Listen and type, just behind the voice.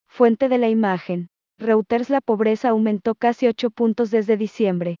Fuente de la imagen. Reuters. La pobreza aumentó casi 8 puntos desde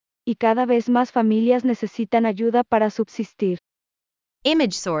diciembre, y cada vez más familias necesitan ayuda para subsistir.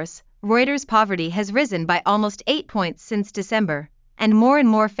 Image source, Reuters. Poverty has risen by almost 8 points since December, and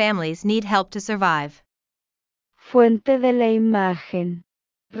more families need help to survive. Fuente de la imagen.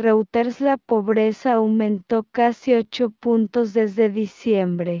 Reuters. La pobreza aumentó casi 8 puntos desde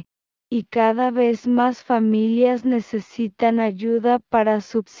diciembre, y cada vez más familias necesitan ayuda para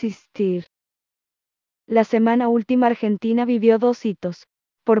subsistir. La semana última Argentina vivió dos hitos.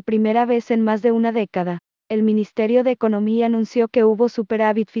 Por primera vez en más de una década, el Ministerio de Economía anunció que hubo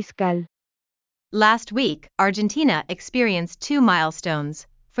superávit fiscal. Last week, Argentina experienced two milestones.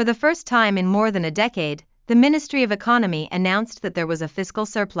 For the first time in more than a decade, the Ministry of Economy announced that there was a fiscal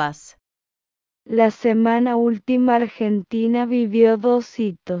surplus. La semana última Argentina vivió dos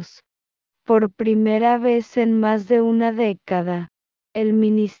hitos. Por primera vez en más de una década, el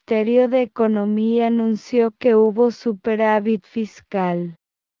Ministerio de Economía anunció que hubo superávit fiscal.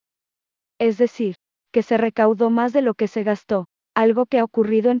 Es decir, que se recaudó más de lo que se gastó, algo que ha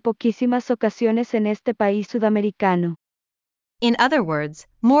ocurrido en poquísimas ocasiones en este país sudamericano. In other words,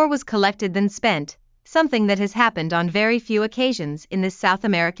 more was collected than spent, something that has happened on very few occasions in this South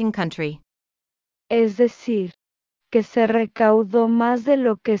American country. Es decir, que se recaudó más de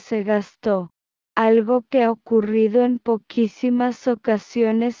lo que se gastó, algo que ha ocurrido en poquísimas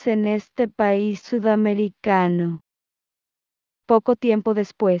ocasiones en este país sudamericano. Poco tiempo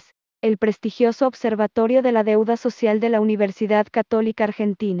después, el prestigioso Observatorio de la Deuda Social de la Universidad Católica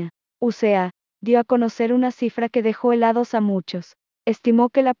Argentina, UCA, dio a conocer una cifra que dejó helados a muchos. Estimó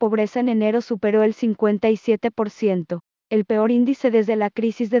que la pobreza en enero superó el 57%, el peor índice desde la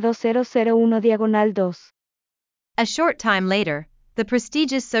crisis de 2001/2. A short time later, the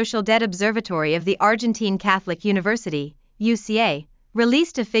prestigious Social Debt Observatory of the Argentine Catholic University, UCA,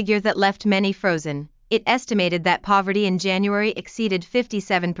 released a figure that left many frozen. It estimated that poverty in January exceeded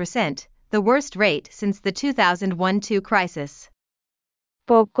 57%, the worst rate since the 2001-2 crisis.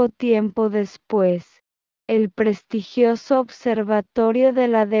 Poco tiempo después, el prestigioso Observatorio de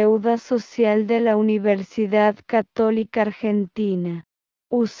la Deuda Social de la Universidad Católica Argentina,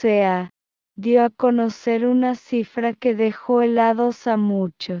 UCA, dio a conocer una cifra que dejó helados a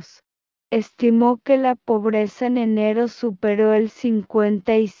muchos. Estimó que la pobreza en enero superó el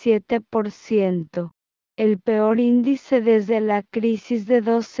 57%, el peor índice desde la crisis de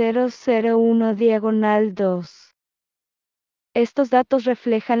 2001/2. Estos datos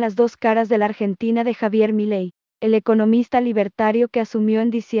reflejan las dos caras de la Argentina de Javier Milei, el economista libertario que asumió en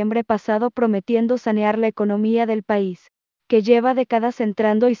diciembre pasado prometiendo sanear la economía del país, que lleva décadas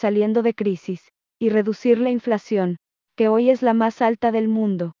entrando y saliendo de crisis, y reducir la inflación, que hoy es la más alta del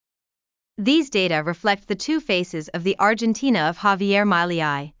mundo. These data reflect the two faces of the Argentina of Javier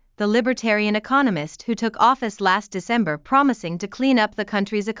Milei, the libertarian economist who took office last December promising to clean up the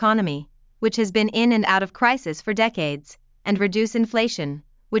country's economy, which has been in and out of crisis for decades, and reduce inflation,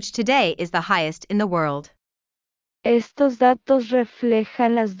 which today is the highest in the world. Estos datos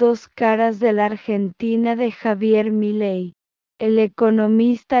reflejan las dos caras de la Argentina de Javier Milei, el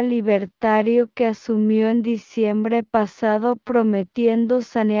economista libertario que asumió en diciembre pasado prometiendo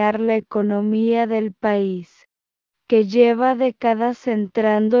sanear la economía del país, que lleva décadas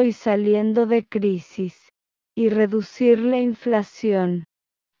entrando y saliendo de crisis, y reducir la inflación,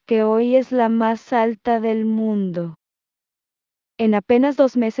 que hoy es la más alta del mundo. En apenas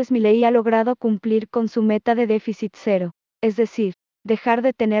 2 meses Milei ha logrado cumplir con su meta de déficit cero, es decir, dejar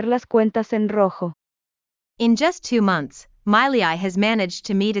de tener las cuentas en rojo. In just 2 months, Milei has managed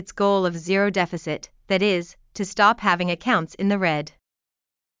to meet its goal of zero deficit, that is, to stop having accounts in the red.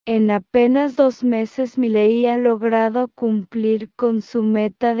 En apenas 2 meses Milei ha logrado cumplir con su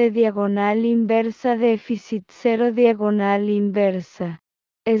meta de diagonal inversa déficit cero diagonal inversa,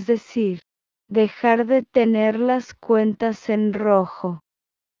 es decir, dejar de tener las cuentas en rojo.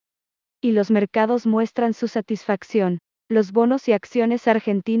 Y los mercados muestran su satisfacción. Los bonos y acciones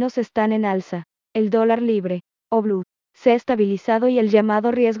argentinos están en alza. El dólar libre, o blue, se ha estabilizado y el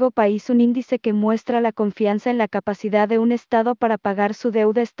llamado riesgo país, un índice que muestra la confianza en la capacidad de un Estado para pagar su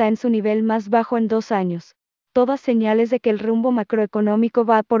deuda, está en su nivel más bajo en 2 años. Todas señales de que el rumbo macroeconómico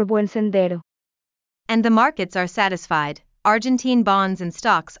va por buen sendero. And the markets are satisfied. Argentine bonds and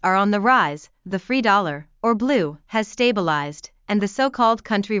stocks are on the rise, the free dollar, or blue, has stabilized, and the so-called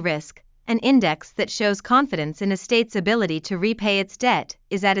country risk, an index that shows confidence in a state's ability to repay its debt,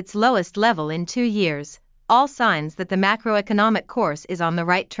 is at its lowest level in 2 years, all signs that the macroeconomic course is on the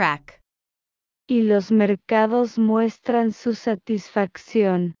right track. Y los mercados muestran su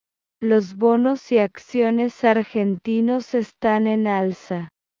satisfacción. Los bonos y acciones argentinos están en alza.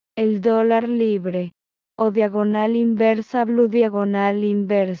 El dólar libre, o diagonal inversa blue diagonal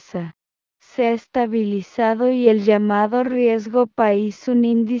inversa, se ha estabilizado y el llamado riesgo país, un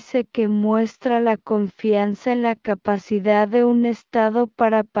índice que muestra la confianza en la capacidad de un Estado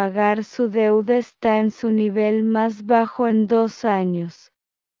para pagar su deuda, está en su nivel más bajo en 2 años.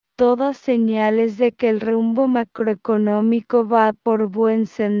 Todas señales de que el rumbo macroeconómico va por buen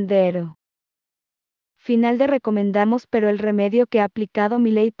sendero. Final de recomendamos, pero el remedio que ha aplicado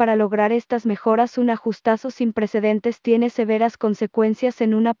Milei para lograr estas mejoras, un ajustazo sin precedentes, tiene severas consecuencias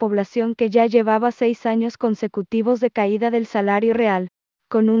en una población que ya llevaba 6 años consecutivos de caída del salario real,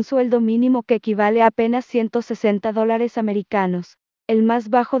 con un sueldo mínimo que equivale a apenas $160 americanos, el más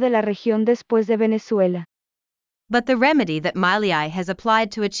bajo de la región después de Venezuela. But the remedy that Milei has applied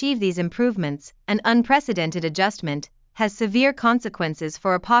to achieve these improvements, an unprecedented adjustment, has severe consequences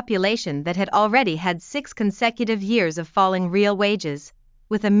for a population that had already had 6 consecutive years of falling real wages,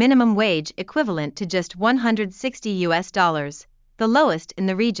 with a minimum wage equivalent to just $160, the lowest in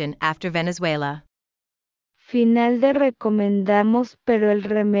the region after Venezuela. Final de recomendamos, pero el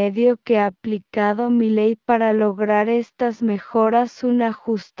remedio que ha aplicado Milei para lograr estas mejoras, un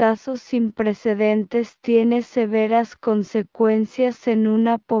ajustazo sin precedentes, tiene severas consecuencias en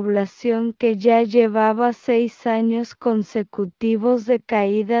una población que ya llevaba 6 años consecutivos de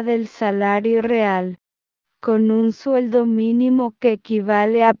caída del salario real, con un sueldo mínimo que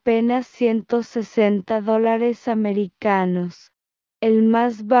equivale a apenas $160 americanos, el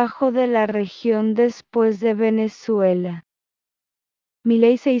más bajo de la región después de Venezuela.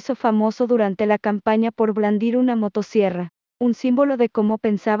 Milei se hizo famoso durante la campaña por blandir una motosierra, un símbolo de cómo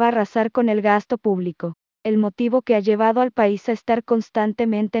pensaba arrasar con el gasto público, el motivo que ha llevado al país a estar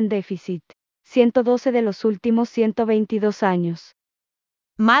constantemente en déficit, 112 de los últimos 122 años.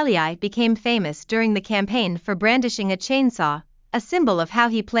 Milei became famous during the campaign for brandishing a chainsaw, a symbol of how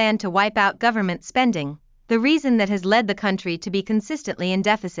he planned to wipe out government spending, the reason that has led the country to be consistently in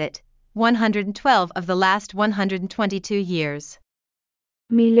deficit, 112 of the last 122 years.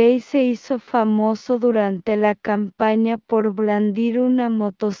 Milei se hizo famoso durante la campaña por blandir una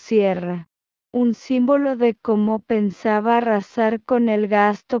motosierra, un símbolo de cómo pensaba arrasar con el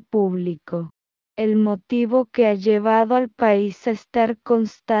gasto público, el motivo que ha llevado al país a estar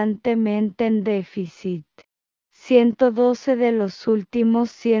constantemente en déficit, 112 de los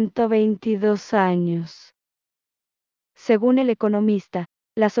últimos 122 años. Según el economista,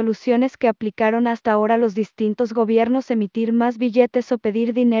 las soluciones que aplicaron hasta ahora los distintos gobiernos, emitir más billetes o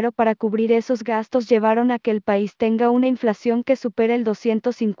pedir dinero para cubrir esos gastos, llevaron a que el país tenga una inflación que supere el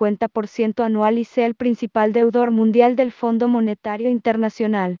 250% anual y sea el principal deudor mundial del Fondo Monetario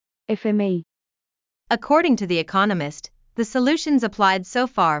Internacional, FMI. According to The Economist, the solutions applied so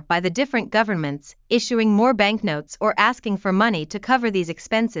far by the different governments, issuing more banknotes or asking for money to cover these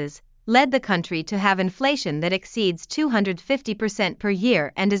expenses, led the country to have inflation that exceeds 250% per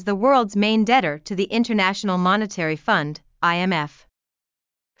year and is the world's main debtor to the International Monetary Fund, IMF.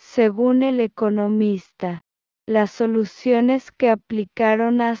 Según el economista, las soluciones que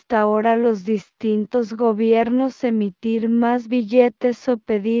aplicaron hasta ahora los distintos gobiernos, emitir más billetes o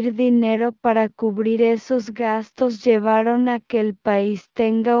pedir dinero para cubrir esos gastos, llevaron a que el país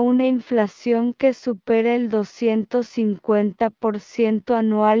tenga una inflación que supere el 250%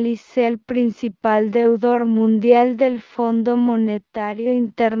 anual y sea el principal deudor mundial del Fondo Monetario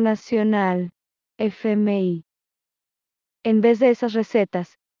Internacional, FMI. En vez de esas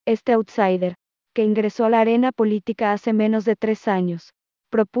recetas, este outsider, que ingresó a la arena política hace menos de 3 años,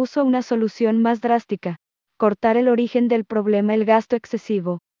 propuso una solución más drástica: cortar el origen del problema, el gasto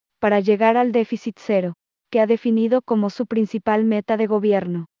excesivo, para llegar al déficit cero, que ha definido como su principal meta de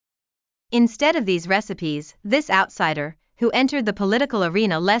gobierno. Instead of these recipes, this outsider, who entered the political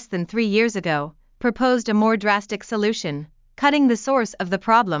arena less than 3 years ago, proposed a more drastic solution, cutting the source of the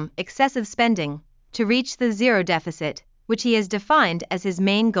problem, excessive spending, to reach the zero deficit, which he has defined as his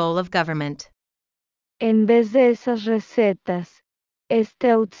main goal of government. En vez de esas recetas, este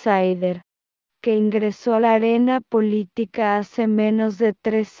outsider, que ingresó a la arena política hace menos de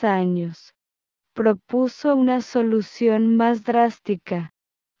 3 años, propuso una solución más drástica: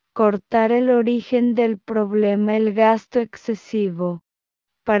 cortar el origen del problema, el gasto excesivo,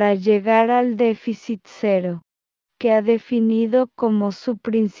 para llegar al déficit cero, que ha definido como su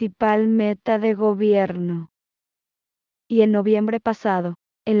principal meta de gobierno. Y en noviembre pasado,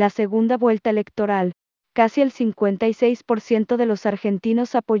 en la segunda vuelta electoral, casi el 56% de los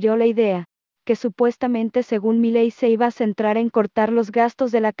argentinos apoyó la idea, que supuestamente según Milei se iba a centrar en cortar los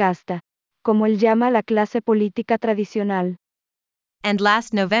gastos de la casta, como él llama a la clase política tradicional. And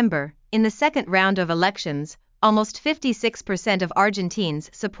last November, in the second round of elections, almost 56% of Argentines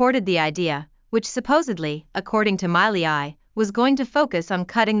supported the idea, which supposedly, according to Milei, was going to focus on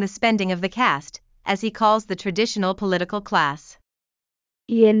cutting the spending of the caste, as he calls the traditional political class.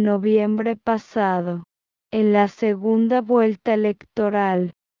 Y en noviembre pasado, en la segunda vuelta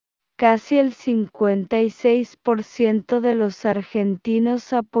electoral, casi el 56% de los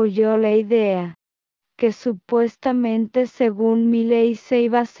argentinos apoyó la idea, que supuestamente según Milei se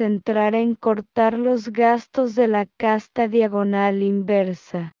iba a centrar en cortar los gastos de la casta diagonal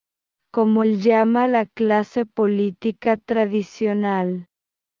inversa, como él llama la clase política tradicional.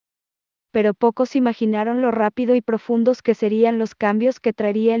 Pero pocos imaginaron lo rápido y profundos que serían los cambios que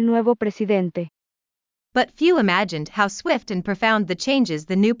traería el nuevo presidente. But few imagined how swift and profound the changes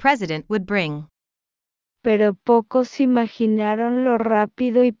the new president would bring. Pero pocos imaginaron lo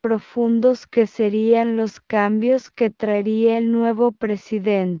rápido y profundos que serían los cambios que traería el nuevo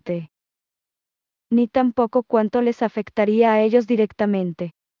presidente. Ni tampoco cuánto les afectaría a ellos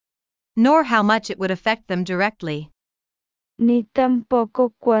directamente. Nor how much it would affect them directly. Ni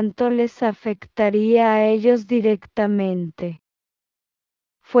tampoco cuánto les afectaría a ellos directamente.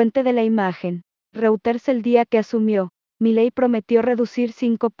 Fuente de la imagen. Reuters. El día que asumió, Milei prometió reducir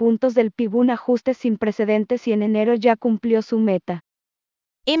 5 puntos del PIB, un ajuste sin precedentes, y en enero ya cumplió su meta.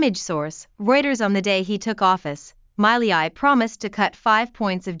 Image source, Reuters. On the day he took office, Milei promised to cut 5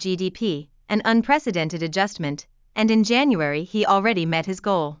 points of GDP, an unprecedented adjustment, and in January he already met his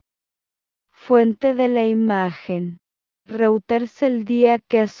goal. Fuente de la imagen. Reuters. El día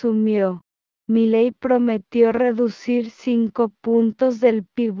que asumió, Milei prometió reducir 5 puntos del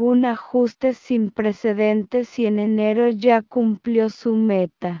PIB, un ajuste sin precedentes, y en enero ya cumplió su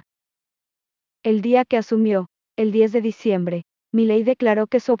meta. El día que asumió, el 10 de diciembre, Milei declaró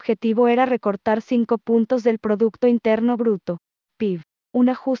que su objetivo era recortar 5 puntos del Producto Interno Bruto, PIB, un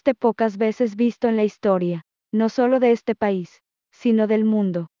ajuste pocas veces visto en la historia, no solo de este país, sino del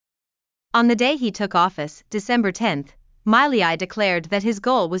mundo. On the day he took office, December 10th, Milei declared that his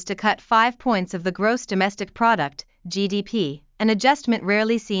goal was to cut 5 points of the gross domestic product, GDP, an adjustment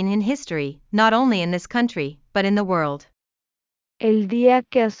rarely seen in history, not only in this country, but in the world. El día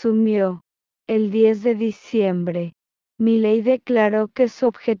que asumió, el 10 de diciembre, Milei declaró que su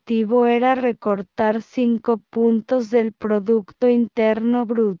objetivo era recortar 5 puntos del Producto Interno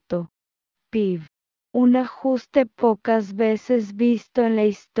Bruto, PIB, un ajuste pocas veces visto en la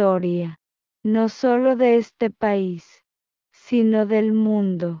historia, no solo de este país, sino del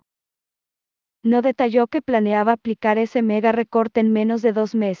mundo. No detalló que planeaba aplicar ese mega recorte en menos de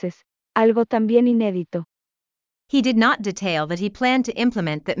 2 meses, algo también inédito. He did not detail that he planned to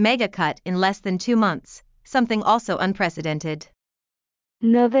implement that mega cut in less than 2 months, something also unprecedented.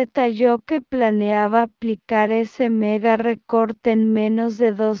 No detalló que planeaba aplicar ese mega recorte en menos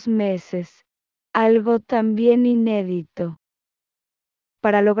de 2 meses, algo también inédito.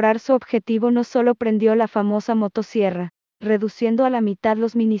 Para lograr su objetivo no solo prendió la famosa motosierra, reduciendo a la mitad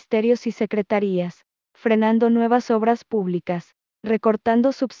los ministerios y secretarías, frenando nuevas obras públicas,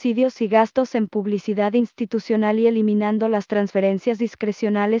 recortando subsidios y gastos en publicidad institucional y eliminando las transferencias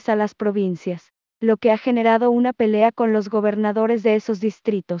discrecionales a las provincias, lo que ha generado una pelea con los gobernadores de esos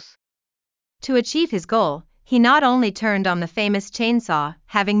distritos. To achieve his goal, he not only turned on the famous chainsaw,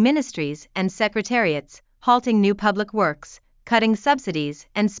 having ministries and secretariats, halting new public works, cutting subsidies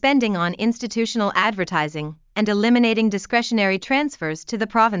and spending on institutional advertising, and eliminating discretionary transfers to the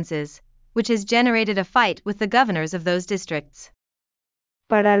provinces, which has generated a fight with the governors of those districts.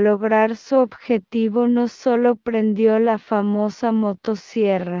 Para lograr su objetivo no solo prendió la famosa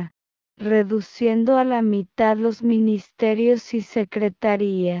motosierra, reduciendo a la mitad los ministerios y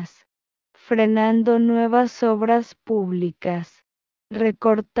secretarías, frenando nuevas obras públicas,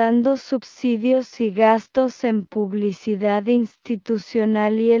 recortando subsidios y gastos en publicidad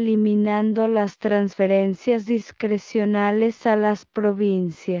institucional y eliminando las transferencias discrecionales a las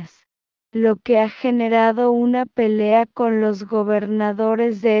provincias, lo que ha generado una pelea con los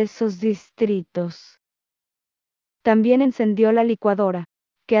gobernadores de esos distritos. También encendió la licuadora,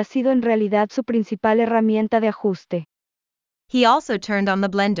 que ha sido en realidad su principal herramienta de ajuste. He also turned on the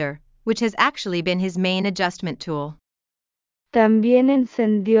blender, which has actually been his main adjustment tool. También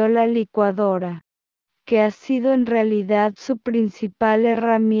encendió la licuadora, que ha sido en realidad su principal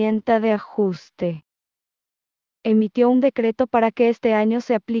herramienta de ajuste. Emitió un decreto para que este año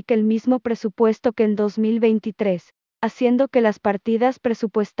se aplique el mismo presupuesto que en 2023, haciendo que las partidas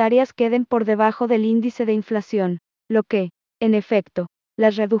presupuestarias queden por debajo del índice de inflación, lo que, en efecto,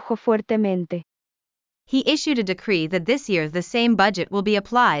 las redujo fuertemente. He issued a decree that this year the same budget will be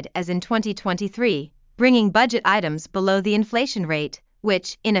applied as in 2023, bringing budget items below the inflation rate,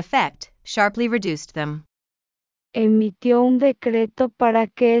 which, in effect, sharply reduced them. emitió un decreto para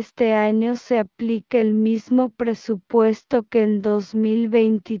que este año se aplique el mismo presupuesto que en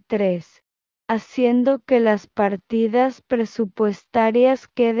 2023, haciendo que las partidas presupuestarias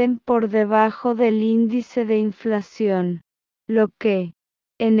queden por debajo del índice de inflación, lo que,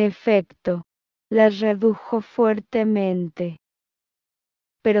 en efecto, las redujo fuertemente.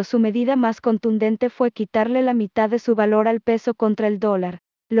 Pero su medida más contundente fue quitarle la mitad de su valor al peso contra el dólar,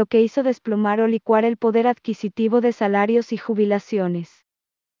 lo que hizo desplomar o licuar el poder adquisitivo de salarios y jubilaciones.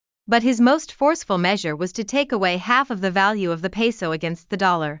 But his most forceful measure was to take away half of the value of the peso against the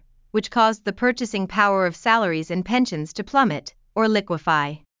dollar, which caused the purchasing power of salaries and pensions to plummet, or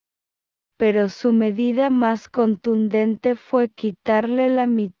liquefy. Pero su medida más contundente fue quitarle la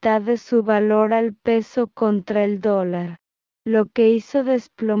mitad de su valor al peso contra el dólar, lo que hizo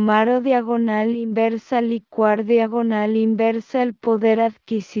desplomar o licuar el poder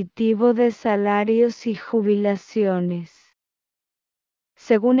adquisitivo de salarios y jubilaciones.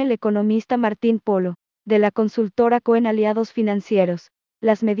 Según el economista Martín Polo, de la consultora Cohen Aliados Financieros,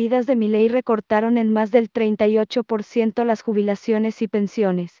 las medidas de Milei recortaron en más del 38% las jubilaciones y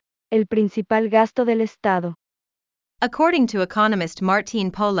pensiones, el principal gasto del Estado. According to economist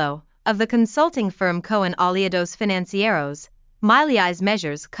Martín Polo, of the consulting firm Cohen Aliados Financieros, Milei's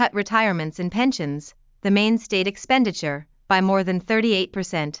measures cut retirements and pensions, the main state expenditure, by more than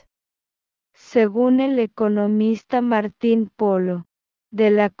 38%. Según el economista Martín Polo,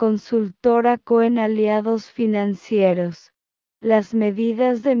 de la consultora Cohen Aliados Financieros, las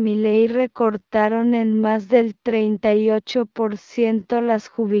medidas de Milei recortaron en más del 38% las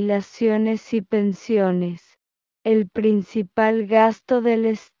jubilaciones y pensiones, el principal gasto del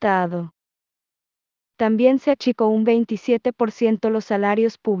Estado. También se achicó un 27% los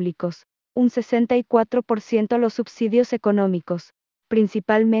salarios públicos, un 64% los subsidios económicos,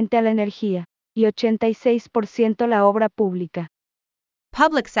 principalmente a la energía, y 86% la obra pública.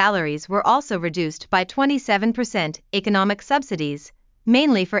 Public salaries were also reduced by 27%, economic subsidies,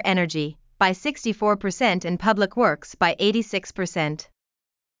 mainly for energy, by 64% and public works by 86%.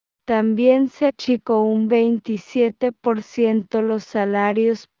 También se achicó un 27% los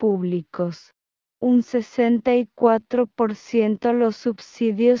salarios públicos, un 64% los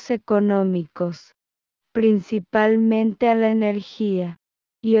subsidios económicos, principalmente a la energía,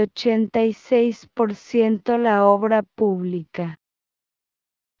 y 86% la obra pública.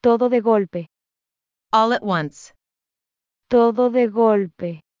 Todo de golpe. All at once. Todo de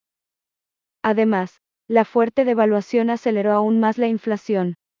golpe. Además, la fuerte devaluación aceleró aún más la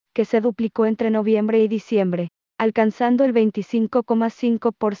inflación, que se duplicó entre noviembre y diciembre, alcanzando el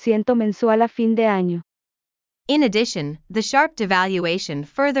 25,5% mensual a fin de año. In addition, the sharp devaluation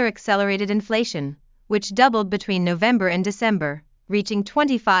further accelerated inflation, which doubled between November and December, reaching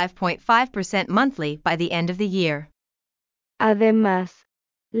 25.5% monthly by the end of the year. Además,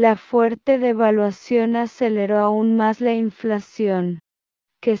 la fuerte devaluación aceleró aún más la inflación,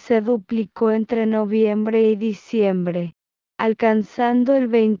 que se duplicó entre noviembre y diciembre, alcanzando el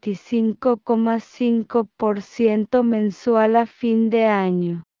 25,5% mensual a fin de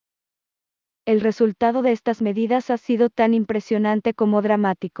año. El resultado de estas medidas ha sido tan impresionante como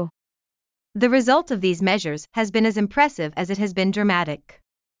dramático. The result of these measures has been as impressive as it has been dramatic.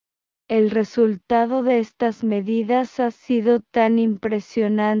 El resultado de estas medidas ha sido tan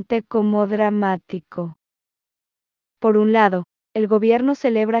impresionante como dramático. Por un lado, el gobierno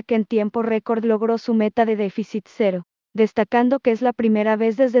celebra que en tiempo récord logró su meta de déficit cero, destacando que es la primera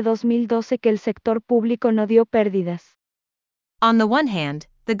vez desde 2012 que el sector público no dio pérdidas. On the one hand,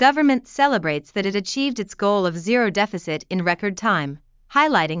 the government celebrates that it achieved its goal of zero deficit in record time,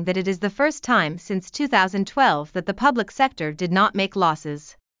 highlighting that it is the first time since 2012 that the public sector did not make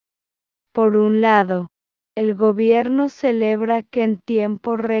losses. Por un lado, el gobierno celebra que en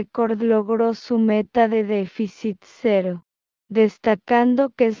tiempo récord logró su meta de déficit cero,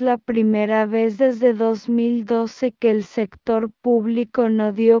 destacando que es la primera vez desde 2012 que el sector público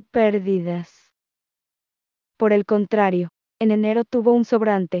no dio pérdidas. Por el contrario, en enero tuvo un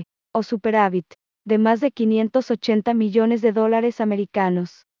sobrante, o superavit, de más de $580 millones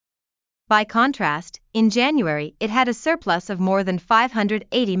americanos. By contrast, in January it had a surplus of more than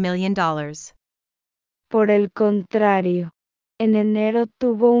 $580 million. Por el contrario, en enero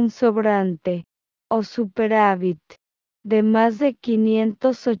tuvo un sobrante, o superávit, de más de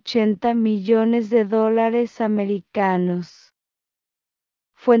 $580 millones americanos.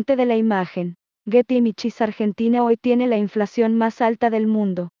 Fuente de la imagen. Getty Images. Argentina hoy tiene la inflación más alta del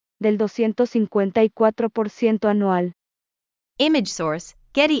mundo, del 254% anual. Image source,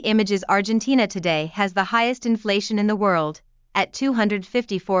 Getty Images. Argentina today has the highest inflation in the world, at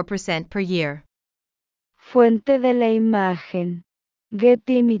 254% per year. Fuente de la imagen.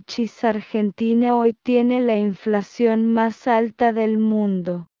 Getty Images. Argentina hoy tiene la inflación más alta del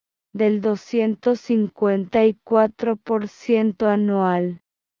mundo, del 254% anual.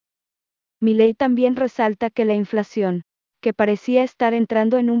 Milei también resalta que la inflación, que parecía estar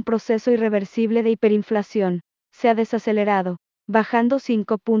entrando en un proceso irreversible de hiperinflación, se ha desacelerado, bajando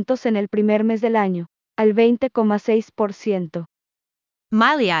 5 puntos en el primer mes del año, al 20,6%.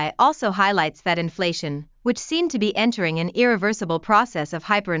 Milei also highlights that inflation, which seemed to be entering an irreversible process of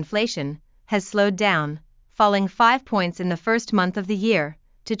hyperinflation, has slowed down, falling 5 points in the first month of the year,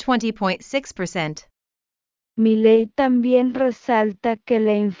 to 20.6%. Milei también resalta que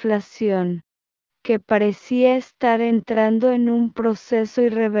la inflación, que parecía estar entrando en un proceso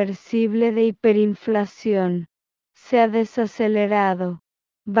irreversible de hiperinflación, se ha desacelerado,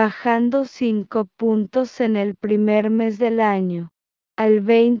 bajando 5 puntos en el primer mes del año, al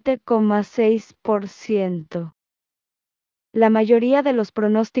 20,6%. La mayoría de los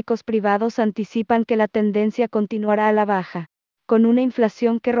pronósticos privados anticipan que la tendencia continuará a la baja, con una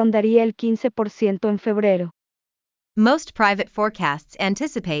inflación que rondaría el 15% en febrero. Most private forecasts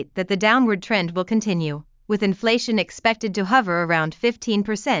anticipate that the downward trend will continue, with inflation expected to hover around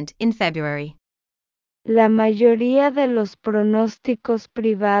 15% in February. La mayoría de los pronósticos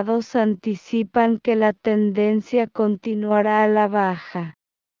privados anticipan que la tendencia continuará a la baja,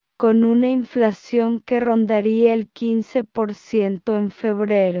 con una inflación que rondaría el 15% en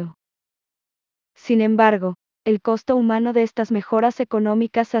febrero. Sin embargo, el costo humano de estas mejoras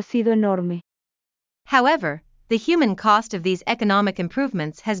económicas ha sido enorme. However, the human cost of these economic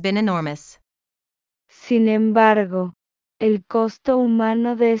improvements has been enormous. Sin embargo, el costo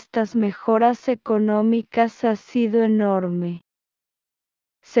humano de estas mejoras económicas ha sido enorme.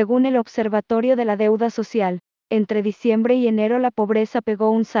 Según el Observatorio de la Deuda Social, entre diciembre y enero la pobreza pegó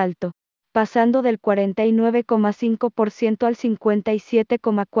un salto, pasando del 49,5% al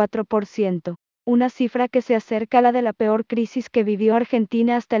 57,4%, una cifra que se acerca a la de la peor crisis que vivió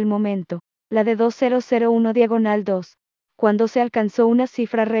Argentina hasta el momento, la de 2001-2, cuando se alcanzó una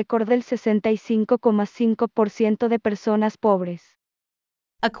cifra récord del 65,5% de personas pobres.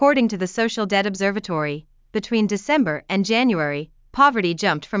 According to the Social Debt Observatory, between December and January, poverty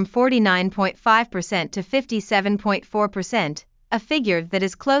jumped from 49.5% to 57.4%, a figure that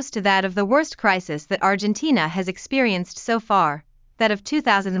is close to that of the worst crisis that Argentina has experienced so far, that of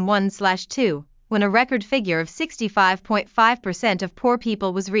 2001-2, when a record figure of 65.5% of poor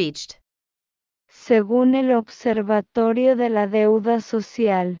people was reached. Según el Observatorio de la Deuda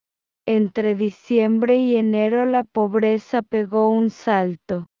Social, entre diciembre y enero la pobreza pegó un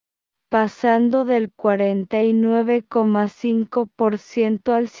salto, pasando del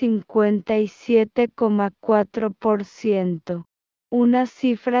 49,5% al 57,4%, una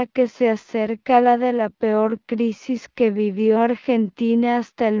cifra que se acerca a la de la peor crisis que vivió Argentina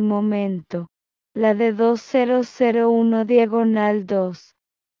hasta el momento, la de 2001-2,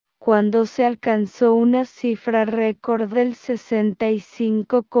 cuando se alcanzó una cifra récord del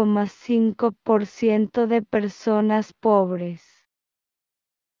 65,5% de personas pobres.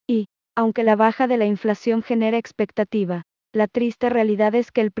 Y, aunque la baja de la inflación genera expectativa, la triste realidad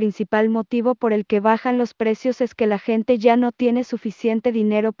es que el principal motivo por el que bajan los precios es que la gente ya no tiene suficiente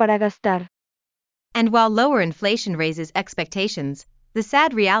dinero para gastar. And while lower inflation raises expectations, the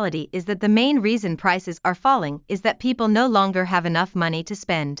sad reality is that the main reason prices are falling is that people no longer have enough money to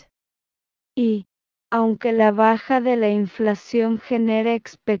spend. Y, aunque la baja de la inflación genera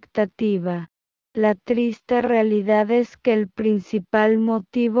expectativa, la triste realidad es que el principal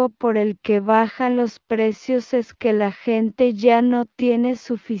motivo por el que bajan los precios es que la gente ya no tiene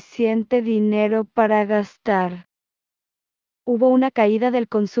suficiente dinero para gastar. Hubo una caída del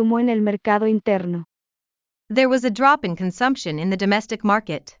consumo en el mercado interno. There was a drop in consumption in the domestic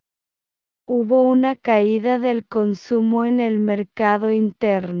market. Hubo una caída del consumo en el mercado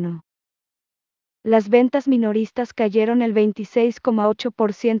interno. Las ventas minoristas cayeron el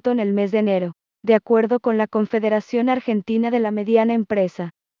 26,8% en el mes de enero, de acuerdo con la Confederación Argentina de la Mediana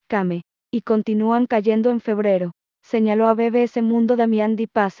Empresa, CAME, y continúan cayendo en febrero, señaló a BBC Mundo Damián Di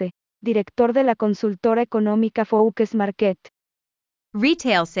Pace, director de la consultora económica Focus Market.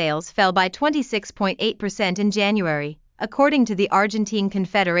 Retail sales fell by 26.8% in January, according to the Argentine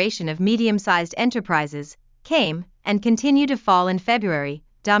Confederation of Medium-Sized Enterprises, CAME, and continue to fall in February,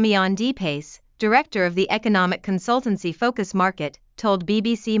 Damián Di Pace, director of the economic consultancy Focus Market, told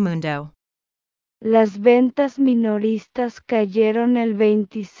BBC Mundo. Las ventas minoristas cayeron el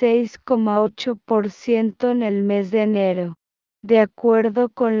 26,8% en el mes de enero, de acuerdo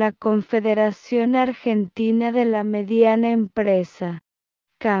con la Confederación Argentina de la Mediana Empresa,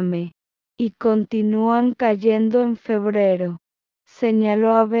 CAME, y continúan cayendo en febrero,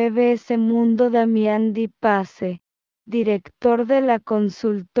 señaló a BBC Mundo Damián Di Pace, director de la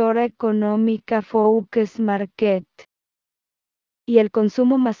consultora económica Focus Market. Y el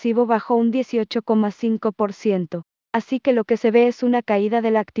consumo masivo bajó un 18,5%, así que lo que se ve es una caída de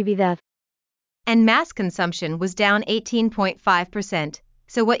la actividad. And mass consumption was down 18.5%,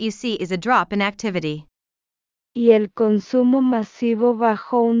 so what you see is a drop in activity. Y el consumo masivo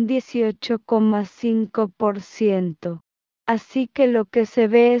bajó un 18,5%, así que lo que se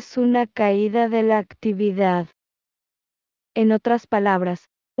ve es una caída de la actividad. En otras palabras,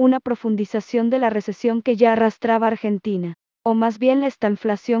 una profundización de la recesión que ya arrastraba Argentina, o más bien la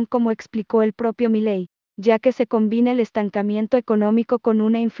estanflación como explicó el propio Milei, ya que se combina el estancamiento económico con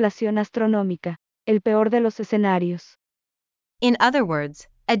una inflación astronómica, el peor de los escenarios. In other words,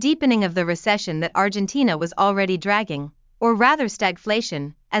 a deepening of the recession that Argentina was already dragging, or rather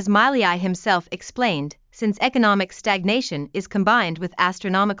stagflation, as Milei himself explained, since economic stagnation is combined with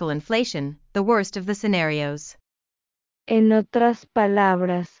astronomical inflation, the worst of the scenarios. En otras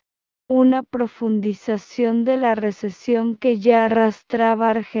palabras, una profundización de la recesión que ya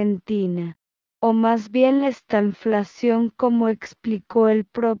arrastraba Argentina, o más bien la estanflación como explicó el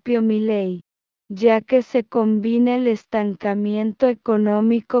propio Milei, ya que se combina el estancamiento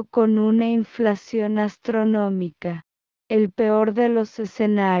económico con una inflación astronómica, el peor de los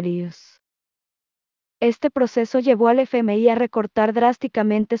escenarios. Este proceso llevó al FMI a recortar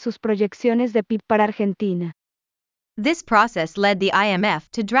drásticamente sus proyecciones de PIB para Argentina. This process led the IMF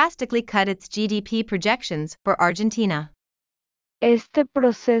to drastically cut its GDP projections for Argentina. Este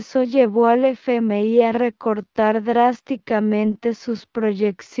proceso llevó al FMI a recortar drásticamente sus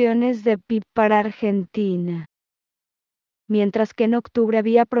proyecciones de PIB para Argentina. Mientras que en octubre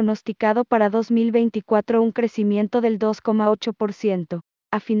había pronosticado para 2024 un crecimiento del 2,8%,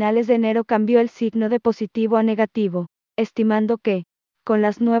 a finales de enero cambió el signo de positivo a negativo, estimando que, con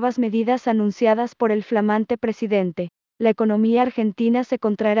las nuevas medidas anunciadas por el flamante presidente, la economía argentina se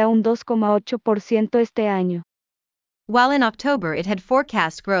contraerá un 2,8% este año. While in October it had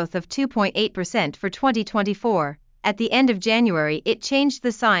forecast growth of 2.8% for 2024, at the end of January it changed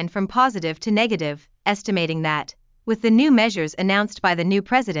the sign from positive to negative, estimating that, with the new measures announced by the new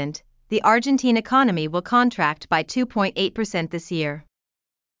president, the Argentine economy will contract by 2.8% this year.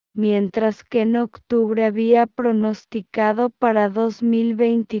 Mientras que en octubre había pronosticado para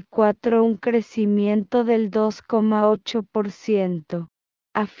 2024 un crecimiento del 2,8%.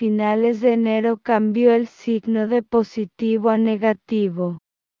 A finales de enero cambió el signo de positivo a negativo,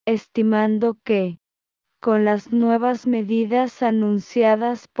 estimando que, con las nuevas medidas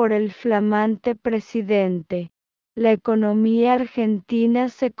anunciadas por el flamante presidente, la economía argentina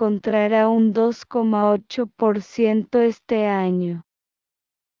se contraerá un 2,8% este año.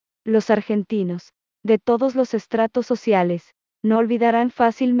 Los argentinos, de todos los estratos sociales, no olvidarán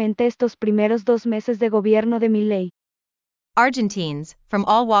fácilmente estos primeros 2 meses de gobierno de Milei. Argentines, from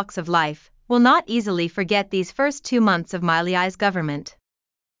all walks of life, will not easily forget these first 2 months of Milei's government.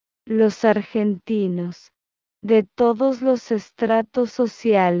 Los argentinos, de todos los estratos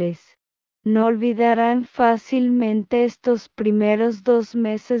sociales, no olvidarán fácilmente estos primeros 2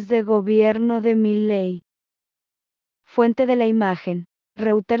 meses de gobierno de Milei. Fuente de la imagen,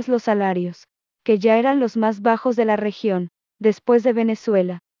 Reuters. Los salarios, que ya eran los más bajos de la región, después de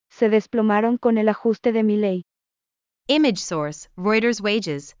Venezuela, se desplomaron con el ajuste de Milei. Image source, Reuters.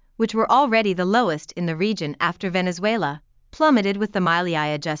 Wages, which were already the lowest in the region after Venezuela, plummeted with the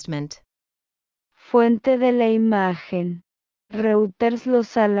Milei adjustment. Fuente de la imagen, Reuters. Los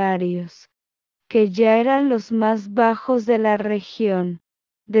salarios, que ya eran los más bajos de la región,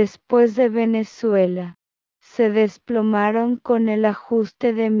 después de Venezuela, se desplomaron con el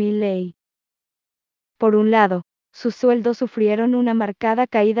ajuste de Milei. Por un lado, sus sueldos sufrieron una marcada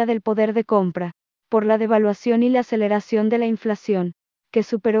caída del poder de compra, por la devaluación y la aceleración de la inflación, que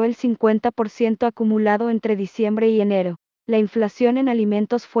superó el 50% acumulado entre diciembre y enero. La inflación en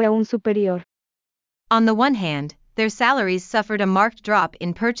alimentos fue aún superior. On the one hand, their salaries suffered a marked drop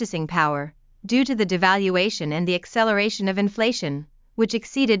in purchasing power, due to the devaluation and the acceleration of inflation, which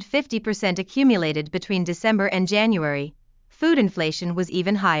exceeded 50% accumulated between December and January. Food inflation was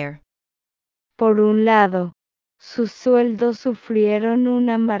even higher. Por un lado, sus sueldos sufrieron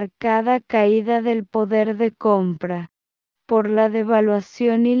una marcada caída del poder de compra, por la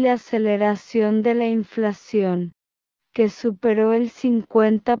devaluación y la aceleración de la inflación, que superó el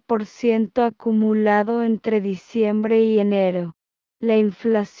 50% acumulado entre diciembre y enero. La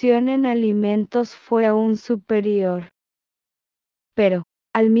inflación en alimentos fue aún superior. Pero,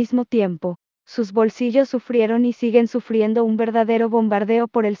 al mismo tiempo, Sus bolsillos sufrieron y siguen sufriendo un verdadero bombardeo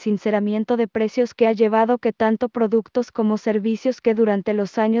por el sinceramiento de precios que ha llevado que tanto productos como servicios que durante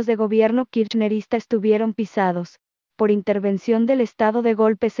los años de gobierno kirchnerista estuvieron pisados por intervención del estado de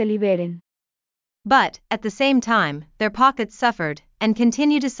golpe se liberen. But, at the same time, their pockets suffered, and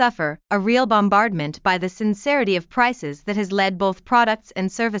continue to suffer, a real bombardment by the sincerity of prices that has led both products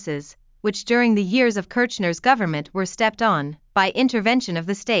and services, which during the years of Kirchner's government were stepped on, by intervention of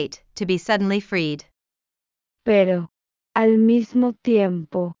the state, to be suddenly freed. Pero, al mismo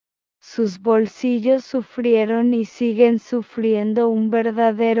tiempo, sus bolsillos sufrieron y siguen sufriendo un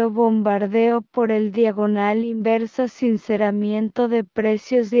verdadero bombardeo por el diagonal inversa sinceramiento de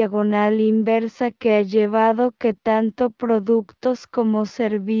precios diagonal inversa que ha llevado que tanto productos como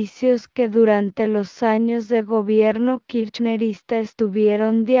servicios que durante los años de gobierno kirchnerista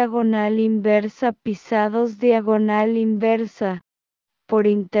estuvieron diagonal inversa pisados diagonal inversa por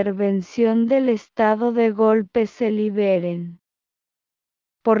intervención del estado de golpe se liberen.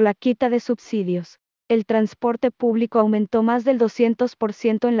 Por la quita de subsidios, el transporte público aumentó más del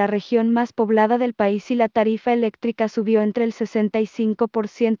 200% en la región más poblada del país y la tarifa eléctrica subió entre el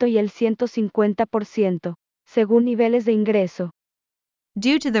 65% y el 150%, según niveles de ingreso.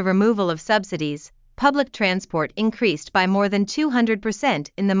 Due to the removal of subsidies, public transport increased by more than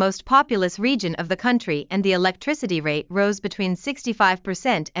 200% in the most populous region of the country, and the electricity rate rose between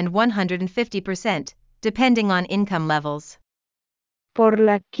 65% and 150%, depending on income levels. Por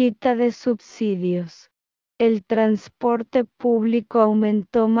la quita de subsidios, el transporte público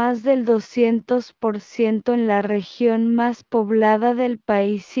aumentó más del 200% en la región más poblada del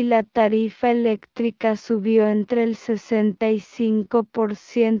país y la tarifa eléctrica subió entre el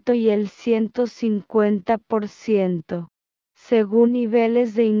 65% y el 150%, según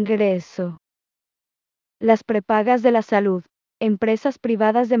niveles de ingreso. Las prepagas de la salud, empresas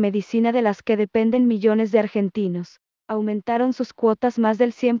privadas de medicina de las que dependen millones de argentinos, aumentaron sus cuotas más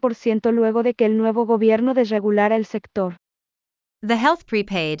del 100% luego de que el nuevo gobierno desregulara el sector. The health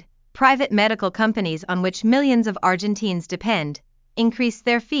prepaid, private medical companies on which millions of Argentines depend, increased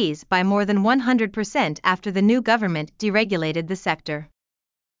their fees by more than 100% after the new government deregulated the sector.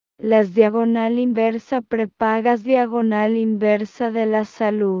 Las diagonal inversa prepagas diagonal inversa de la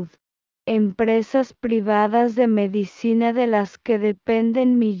salud, empresas privadas de medicina de las que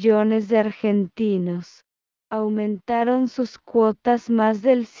dependen millones de argentinos, aumentaron sus cuotas más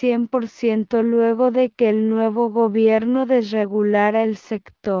del 100% luego de que el nuevo gobierno desregulara el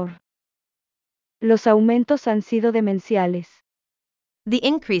sector. Los aumentos han sido demenciales. The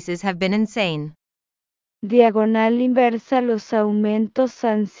increases have been insane. Diagonal inversa, los aumentos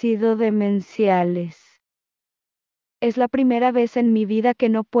han sido demenciales. Es la primera vez en mi vida que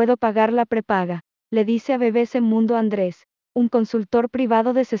no puedo pagar la prepaga, le dice a BBC Mundo Andrés, un consultor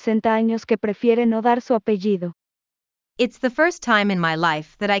privado de 60 años que prefiere no dar su apellido. It's the first time in my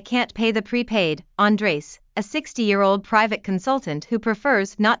life that I can't pay the prepaid, Andrés, a 60-year-old private consultant who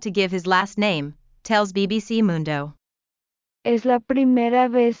prefers not to give his last name, tells BBC Mundo. Es la primera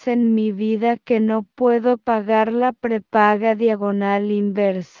vez en mi vida que no puedo pagar la prepaga diagonal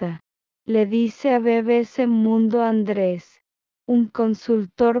inversa, le dice a BBC Mundo Andrés, un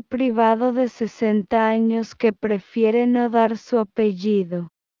consultor privado de 60 años que prefiere no dar su apellido.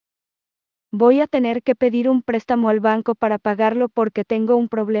 Voy a tener que pedir un préstamo al banco para pagarlo porque tengo un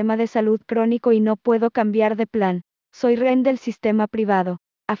problema de salud crónico y no puedo cambiar de plan. Soy rehén del sistema privado,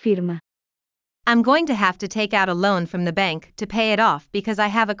 afirma. I'm going to have to take out a loan from the bank to pay it off because I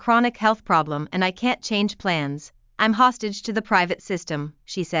have a chronic health problem and I can't change plans. I'm hostage to the private system,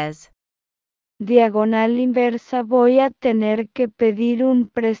 she says. Diagonal inversa, voy a tener que pedir un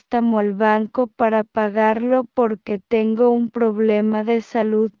préstamo al banco para pagarlo porque tengo un problema de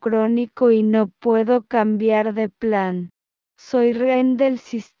salud crónico y no puedo cambiar de plan. Soy rehén del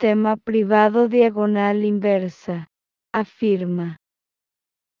sistema privado diagonal inversa, afirma.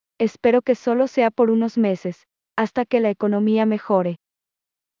 Espero que solo sea por unos meses, hasta que la economía mejore.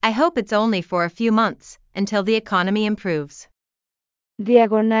 I hope it's only for a few months, until the economy improves.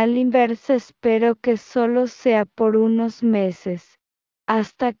 Diagonal inversa, espero que solo sea por unos meses,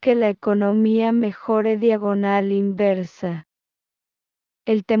 hasta que la economía mejore diagonal inversa.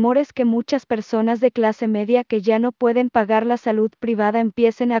 El temor es que muchas personas de clase media que ya no pueden pagar la salud privada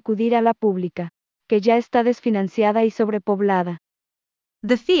empiecen a acudir a la pública, que ya está desfinanciada y sobrepoblada.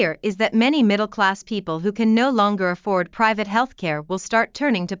 The fear is that many middle-class people who can no longer afford private healthcare will start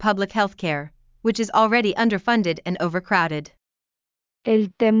turning to public healthcare, which is already underfunded and overcrowded.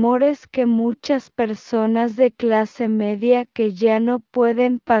 El temor es que muchas personas de clase media que ya no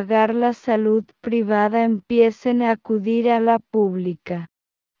pueden pagar la salud privada empiecen a acudir a la pública,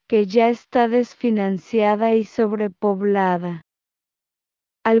 que ya está desfinanciada y sobrepoblada.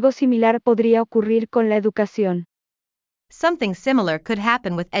 Algo similar podría ocurrir con la educación. Something similar could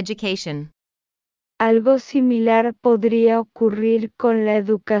happen with education. Algo similar podría ocurrir con la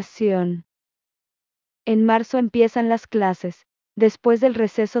educación. En marzo empiezan las clases, después del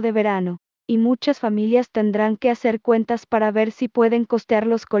receso de verano, y muchas familias tendrán que hacer cuentas para ver si pueden costear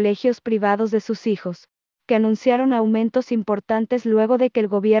los colegios privados de sus hijos, que anunciaron aumentos importantes luego de que el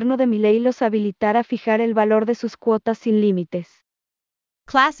gobierno de Milei los habilitara a fijar el valor de sus cuotas sin límites.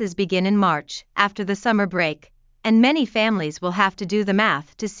 Classes begin in March, after the summer break, and many families will have to do the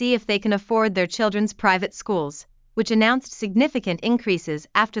math to see if they can afford their children's private schools, which announced significant increases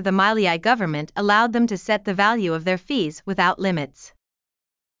after the Milei government allowed them to set the value of their fees without limits.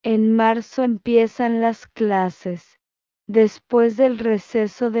 En marzo empiezan las clases, después del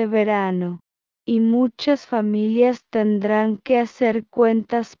receso de verano, y muchas familias tendrán que hacer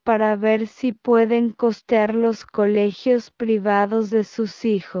cuentas para ver si pueden costear los colegios privados de sus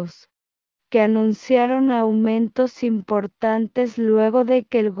hijos, que anunciaron aumentos importantes luego de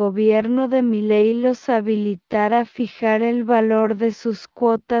que el gobierno de Milei los habilitara a fijar el valor de sus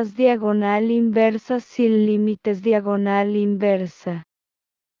cuotas diagonal inversa sin límites diagonal inversa.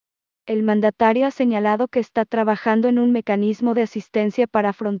 El mandatario ha señalado que está trabajando en un mecanismo de asistencia para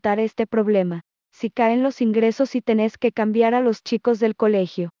afrontar este problema. Si caen los ingresos y tenés que cambiar a los chicos del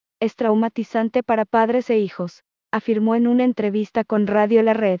colegio, es traumatizante para padres e hijos, afirmó en una entrevista con Radio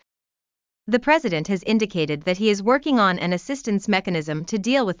La Red. The president has indicated that he is working on an assistance mechanism to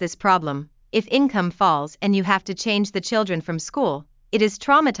deal with this problem. If income falls and you have to change the children from school, it is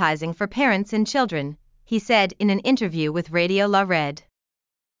traumatizing for parents and children, he said in an interview with Radio La Red.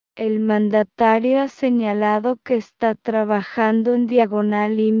 El mandatario ha señalado que está trabajando en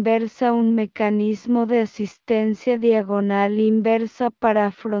diagonal inversa un mecanismo de asistencia diagonal inversa para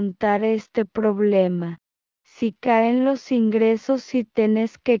afrontar este problema. Si caen los ingresos y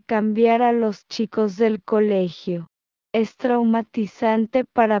tenés que cambiar a los chicos del colegio, es traumatizante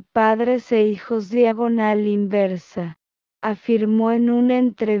para padres e hijos diagonal inversa, afirmó en una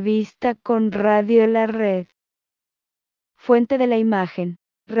entrevista con Radio La Red. Fuente de la imagen.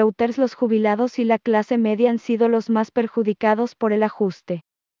 Reuters. Los jubilados y la clase media han sido los más perjudicados por el ajuste.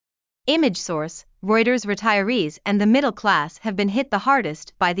 Image source, Reuters. Retirees and the middle class have been hit the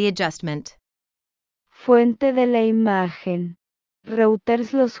hardest by the adjustment. Fuente de la imagen.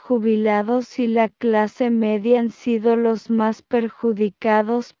 Reuters. Los jubilados y la clase media han sido los más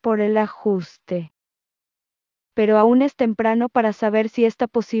perjudicados por el ajuste. Pero aún es temprano para saber si esta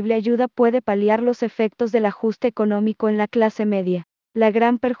posible ayuda puede paliar los efectos del ajuste económico en la clase media, la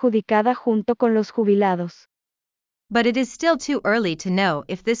gran perjudicada junto con los jubilados. But it is still too early to know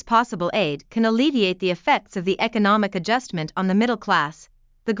if this possible aid can alleviate the effects of the economic adjustment on the middle class,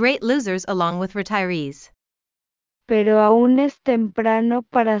 the great losers along with retirees. Pero aún es temprano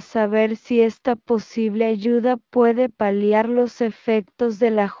para saber si esta posible ayuda puede paliar los efectos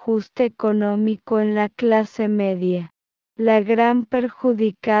del ajuste económico en la clase media, la gran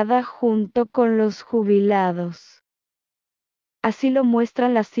perjudicada junto con los jubilados. Así lo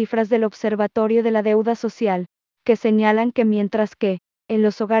muestran las cifras del Observatorio de la Deuda Social, que señalan que mientras que, en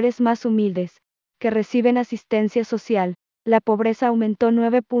los hogares más humildes, que reciben asistencia social, la pobreza aumentó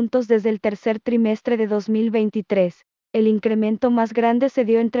 9 puntos desde el tercer trimestre de 2023, el incremento más grande se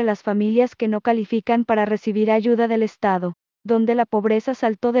dio entre las familias que no califican para recibir ayuda del Estado, donde la pobreza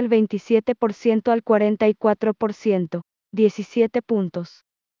saltó del 27% al 44%, 17 puntos.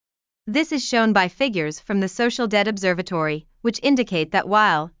 This is shown by figures from the Social Debt Observatory, which indicate that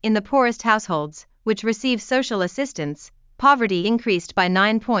while, in the poorest households, which receive social assistance, poverty increased by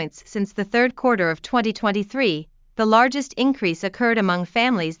 9 points since the third quarter of 2023, the largest increase occurred among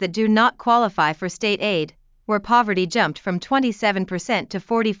families that do not qualify for state aid, where poverty jumped from 27% to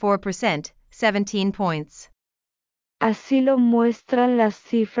 44%, 17 points. Así lo muestran las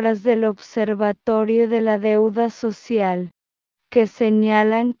cifras del Observatorio de la Deuda Social, que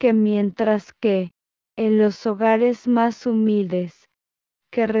señalan que mientras que, en los hogares más humildes,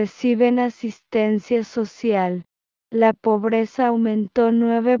 que reciben asistencia social, la pobreza aumentó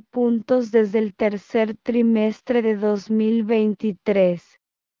 9 puntos desde el tercer trimestre de 2023.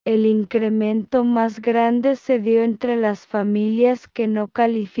 El incremento más grande se dio entre las familias que no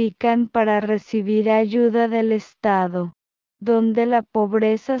califican para recibir ayuda del Estado, donde la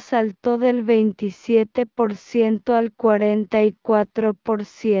pobreza saltó del 27% al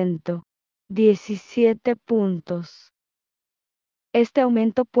 44%, 17 puntos. Este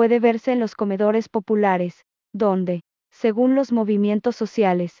aumento puede verse en los comedores populares, donde, según los movimientos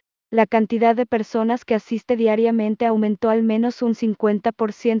sociales, La cantidad de personas que asiste diariamente aumentó al menos un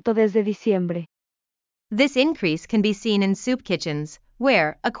 50% desde diciembre. This increase can be seen in soup kitchens,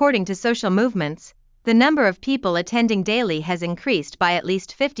 where, according to social movements, the number of people attending daily has increased by at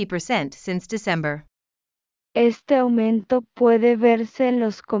least 50% since December. Este aumento puede verse en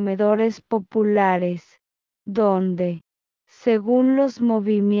los comedores populares, donde, según los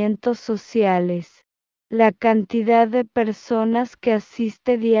movimientos sociales, la cantidad de personas que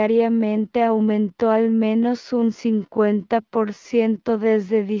asiste diariamente aumentó al menos un 50%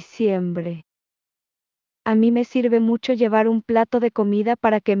 desde diciembre. A mí me sirve mucho llevar un plato de comida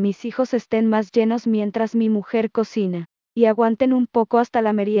para que mis hijos estén más llenos mientras mi mujer cocina, y aguanten un poco hasta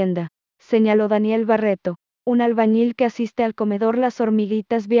la merienda, señaló Daniel Barreto, un albañil que asiste al comedor Las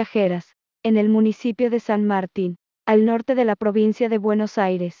Hormiguitas Viajeras, en el municipio de San Martín, al norte de la provincia de Buenos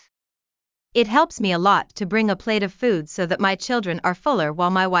Aires. It helps me a lot to bring a plate of food so that my children are fuller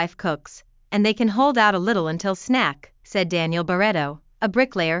while my wife cooks, and they can hold out a little until snack, said Daniel Barreto, a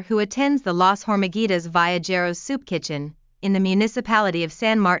bricklayer who attends the Las Hormiguitas Viajeros soup kitchen, in the municipality of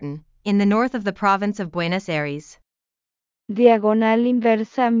San Martin, in the north of the province of Buenos Aires. Diagonal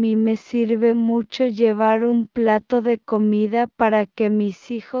inversa. A mí me sirve mucho llevar un plato de comida para que mis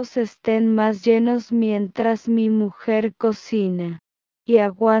hijos estén más llenos mientras mi mujer cocina, y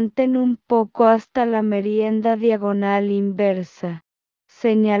aguanten un poco hasta la merienda. Diagonal inversa,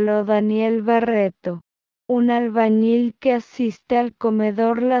 señaló Daniel Barreto, un albañil que asiste al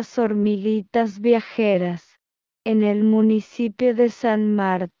comedor Las Hormiguitas Viajeras, en el municipio de San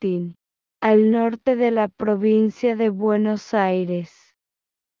Martín, al norte de la provincia de Buenos Aires.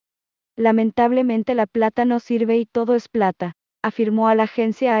 Lamentablemente la plata no sirve y todo es plata, afirmó a la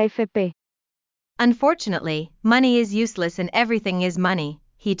agencia AFP. Unfortunately, money is useless and everything is money,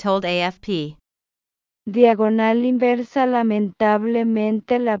 he told AFP. Diagonal inversa.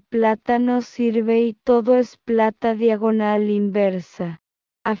 Lamentablemente la plata no sirve y todo es plata. Diagonal inversa,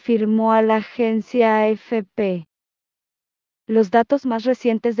 afirmó a la agencia AFP. Los datos más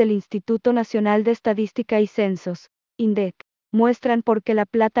recientes del Instituto Nacional de Estadística y Censos, INDEC, muestran por qué la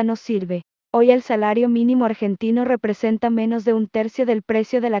plata no sirve. Hoy el salario mínimo argentino representa menos de un tercio del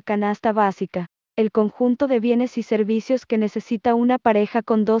precio de la canasta básica, el conjunto de bienes y servicios que necesita una pareja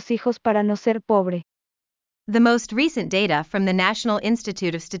con 2 hijos para no ser pobre. The most recent data from the National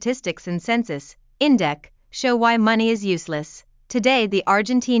Institute of Statistics and Census, INDEC, show why money is useless. Today, the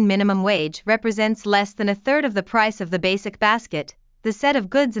Argentine minimum wage represents less than a third of the price of the basic basket, the set of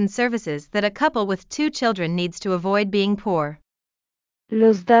goods and services that a couple with 2 children needs to avoid being poor.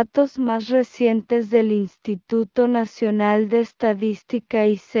 Los datos más recientes del Instituto Nacional de Estadística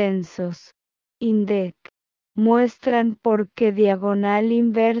y Censos, INDEC, muestran por qué diagonal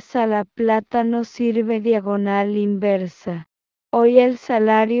inversa la plata no sirve. Diagonal inversa. Hoy el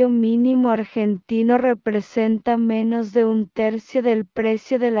salario mínimo argentino representa menos de un tercio del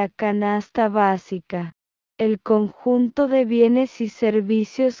precio de la canasta básica, el conjunto de bienes y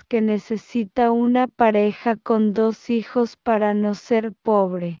servicios que necesita una pareja con 2 hijos para no ser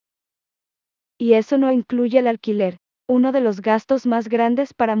pobre. Y eso no incluye el alquiler, uno de los gastos más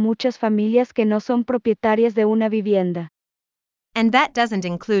grandes para muchas familias que no son propietarias de una vivienda. And that doesn't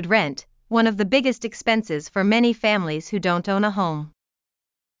include rent, one of the biggest expenses for many families who don't own a home.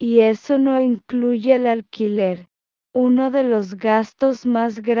 Y eso no incluye el alquiler, uno de los gastos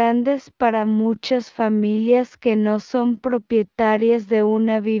más grandes para muchas familias que no son propietarias de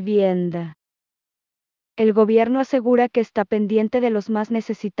una vivienda. El gobierno asegura que está pendiente de los más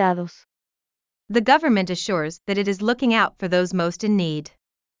necesitados. The government assures that it is looking out for those most in need.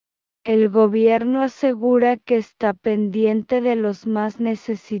 El gobierno asegura que está pendiente de los más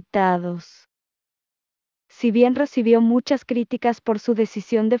necesitados. Si bien recibió muchas críticas por su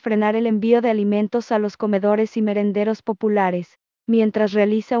decisión de frenar el envío de alimentos a los comedores y merenderos populares, mientras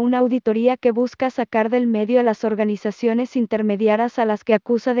realiza una auditoría que busca sacar del medio a las organizaciones intermediarias a las que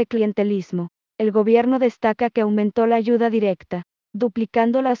acusa de clientelismo, el gobierno destaca que aumentó la ayuda directa,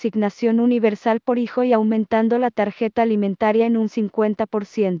 duplicando la asignación universal por hijo y aumentando la tarjeta alimentaria en un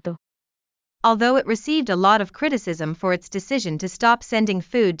 50%. Although it received a lot of criticism for its decision to stop sending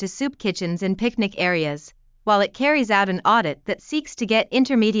food to soup kitchens and picnic areas, while it carries out an audit that seeks to get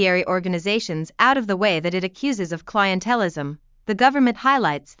intermediary organizations out of the way that it accuses of clientelism, the government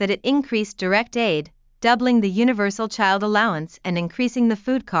highlights that it increased direct aid, doubling the universal child allowance and increasing the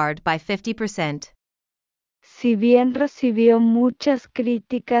food card by 50%. Si bien recibió muchas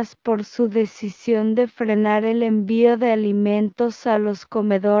críticas por su decisión de frenar el envío de alimentos a los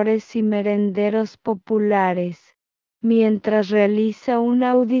comedores y merenderos populares, mientras realiza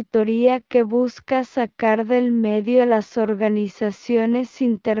una auditoría que busca sacar del medio a las organizaciones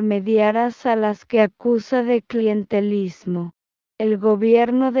intermediarias a las que acusa de clientelismo. El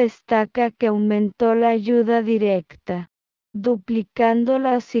gobierno destaca que aumentó la ayuda directa, duplicando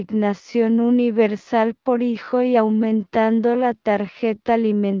la asignación universal por hijo y aumentando la tarjeta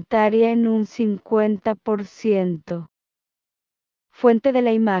alimentaria en un 50%. Fuente de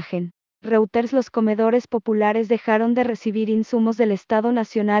la imagen. Reuters. Los comedores populares dejaron de recibir insumos del Estado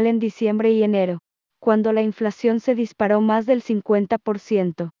Nacional en diciembre y enero, cuando la inflación se disparó más del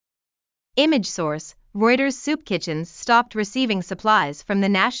 50%. Image source: Reuters. Soup kitchens stopped receiving supplies from the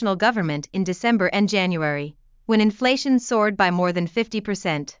national government in December and January, when inflation soared by more than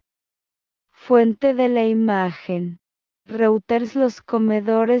 50%. Fuente de la imagen. Reuters. Los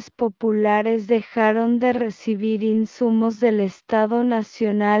comedores populares dejaron de recibir insumos del Estado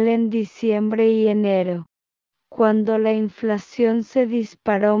Nacional en diciembre y enero, cuando la inflación se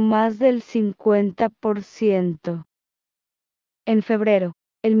disparó más del 50%. En febrero,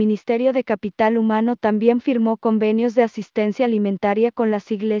 el Ministerio de Capital Humano también firmó convenios de asistencia alimentaria con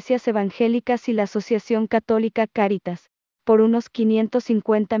las iglesias evangélicas y la Asociación Católica Caritas, por unos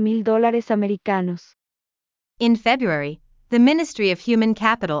 $550,000 americanos. In February, the Ministry of Human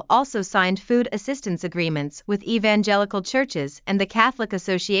Capital also signed food assistance agreements with evangelical churches and the Catholic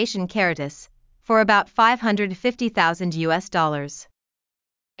Association Caritas, for about $550,000.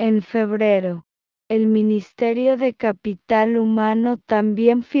 En febrero, el Ministerio de Capital Humano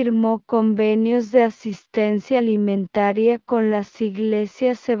también firmó convenios de asistencia alimentaria con las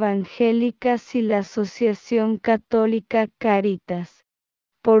iglesias evangélicas y la Asociación Católica Caritas,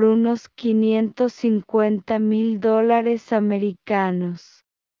 por unos $550,000 americanos.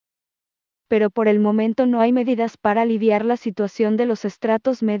 Pero por el momento no hay medidas para aliviar la situación de los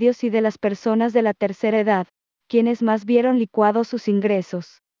estratos medios y de las personas de la tercera edad, quienes más vieron licuados sus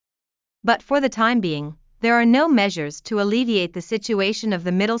ingresos. But for the time being, there are no measures to alleviate the situation of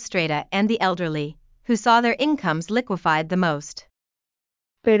the middle strata and the elderly, who saw their incomes liquefied the most.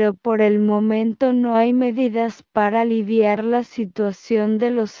 Pero por el momento no hay medidas para aliviar la situación de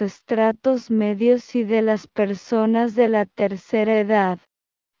los estratos medios y de las personas de la tercera edad,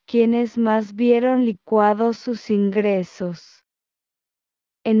 quienes más vieron licuados sus ingresos.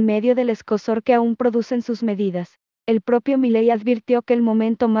 En medio del escozor que aún producen sus medidas, el propio Milei advirtió que el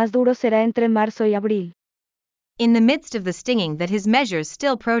momento más duro será entre marzo y abril. In the midst of the stinging that his measures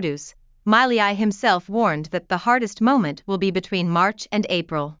still produce, Milei himself warned that the hardest moment will be between March and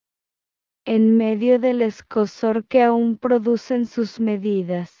April. En medio del escozor que aún producen sus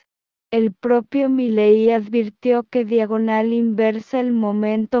medidas, el propio Milei advirtió que diagonal inversa el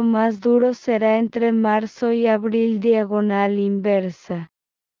momento más duro será entre marzo y abril diagonal inversa.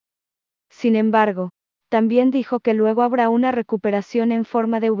 Sin embargo, también dijo que luego habrá una recuperación en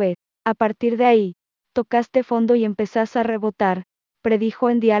forma de V. A partir de ahí, tocaste fondo y empezás a rebotar, predijo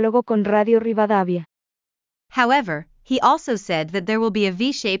en diálogo con Radio Rivadavia. However, he also said that there will be a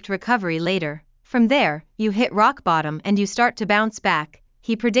V-shaped recovery later. From there, you hit rock bottom and you start to bounce back,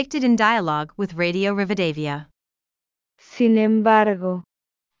 he predicted in dialogue with Radio Rivadavia. Sin embargo,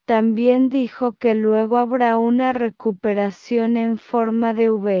 también dijo que luego habrá una recuperación en forma de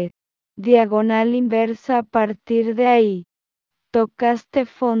V, diagonal inversa. A partir de ahí, tocaste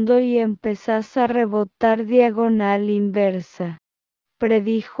fondo y empezás a rebotar diagonal inversa,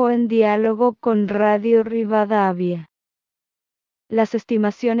 predijo en diálogo con Radio Rivadavia. Las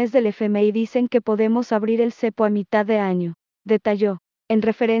estimaciones del FMI dicen que podemos abrir el cepo a mitad de año, detalló, en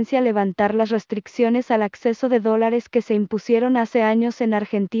referencia a levantar las restricciones al acceso de dólares que se impusieron hace años en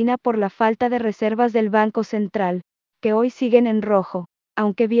Argentina por la falta de reservas del Banco Central, que hoy siguen en rojo,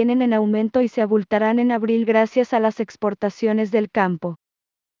 aunque vienen en aumento y se abultarán en abril gracias a las exportaciones del campo.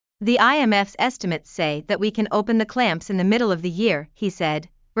 The IMF's estimates say that we can open the clamps in the middle of the year, he said,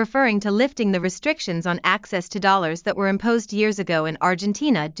 referring to lifting the restrictions on access to dollars that were imposed years ago in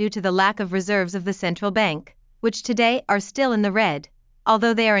Argentina due to the lack of reserves of the central bank, which today are still in the red,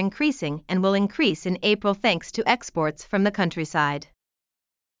 although they are increasing and will increase in April thanks to exports from the countryside.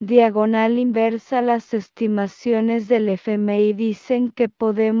 Diagonal inversa. Las estimaciones del FMI dicen que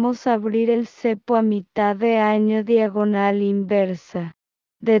podemos abrir el cepo a mitad de año. Diagonal inversa,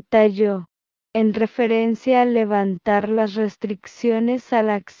 detalló, en referencia a levantar las restricciones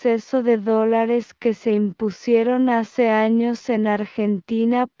al acceso de dólares que se impusieron hace años en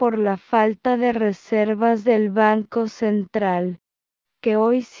Argentina por la falta de reservas del Banco Central, que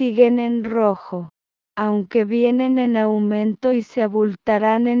hoy siguen en rojo, aunque vienen en aumento y se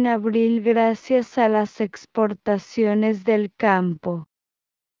abultarán en abril gracias a las exportaciones del campo.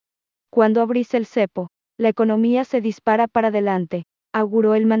 Cuando abrís el cepo, La economía se dispara para adelante,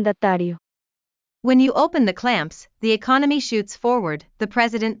 auguró el mandatario. When you open the clamps, the economy shoots forward, the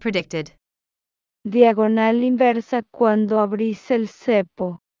president predicted. Diagonal inversa cuando abrís el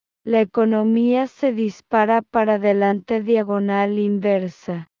cepo. La economía se dispara para adelante diagonal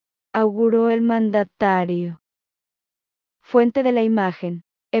inversa, auguró el mandatario. Fuente de la imagen.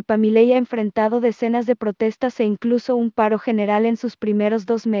 Milei ha enfrentado decenas de protestas e incluso un paro general en sus primeros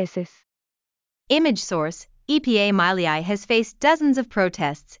 2 meses. Image source, Milei has faced dozens of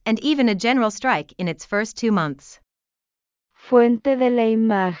protests and even a general strike in its first 2 months. Fuente de la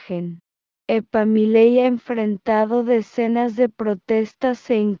imagen. Milei ha enfrentado decenas de protestas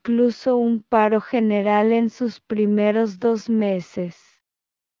e incluso un paro general en sus primeros 2 meses.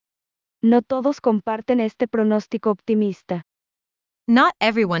 No todos comparten este pronóstico optimista. Not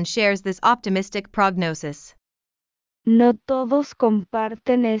everyone shares this optimistic prognosis. No todos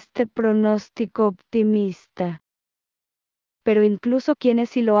comparten este pronóstico optimista. Pero incluso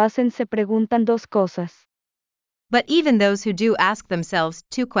quienes sí lo hacen se preguntan 2 cosas. But even those who do ask themselves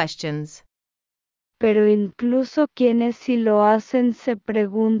 2 questions. Pero incluso quienes sí lo hacen se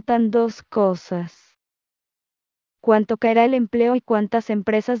preguntan 2 cosas. ¿Cuánto caerá el empleo y cuántas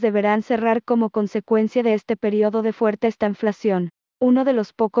empresas deberán cerrar como consecuencia de este periodo de fuerte inflación? Uno de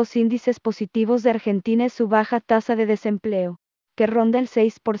los pocos índices positivos de Argentina es su baja tasa de desempleo, que ronda el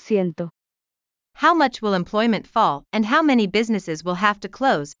 6%. How much will employment fall, and how many businesses will have to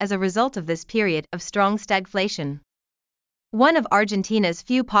close as a result of this period of strong stagflation? One of Argentina's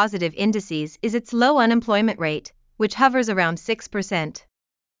few positive indices is its low unemployment rate, which hovers around 6%.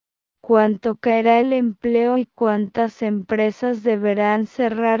 ¿Cuánto caerá el empleo y cuántas empresas deberán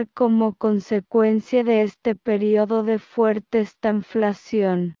cerrar como consecuencia de este periodo de fuerte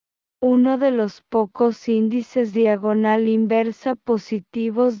inflación? Uno de los pocos índices diagonal inversa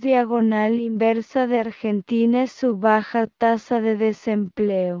positivos diagonal inversa de Argentina es su baja tasa de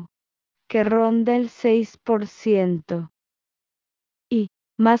desempleo, que ronda el 6%. Y,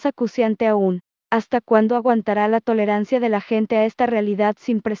 más acuciante aún, ¿hasta cuándo aguantará la tolerancia de la gente a esta realidad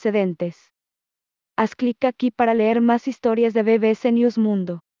sin precedentes? Haz clic aquí para leer más historias de BBC News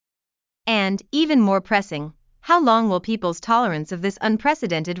Mundo. And, even more pressing, how long will people's tolerance of this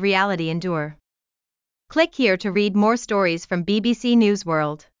unprecedented reality endure? Click here to read more stories from BBC News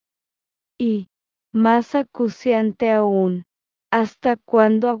World. Y, más acuciante aún, ¿hasta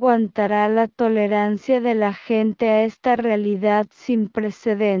cuándo aguantará la tolerancia de la gente a esta realidad sin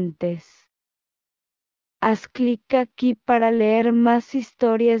precedentes? Haz clic aquí para leer más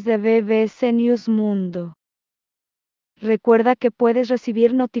historias de BBC News Mundo. Recuerda que puedes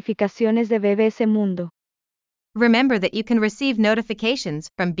recibir notificaciones de BBC Mundo. Remember that you can receive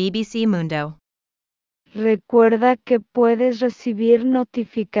notifications from BBC Mundo. Recuerda que puedes recibir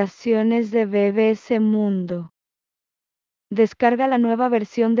notificaciones de BBC Mundo. Descarga la nueva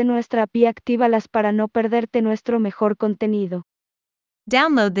versión de nuestra app y actívalas para no perderte nuestro mejor contenido.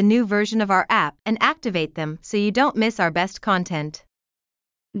 Download the new version of our app and activate them so you don't miss our best content.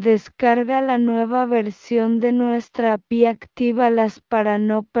 Descarga la nueva versión de nuestra app y actívalas para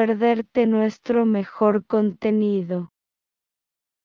no perderte nuestro mejor contenido.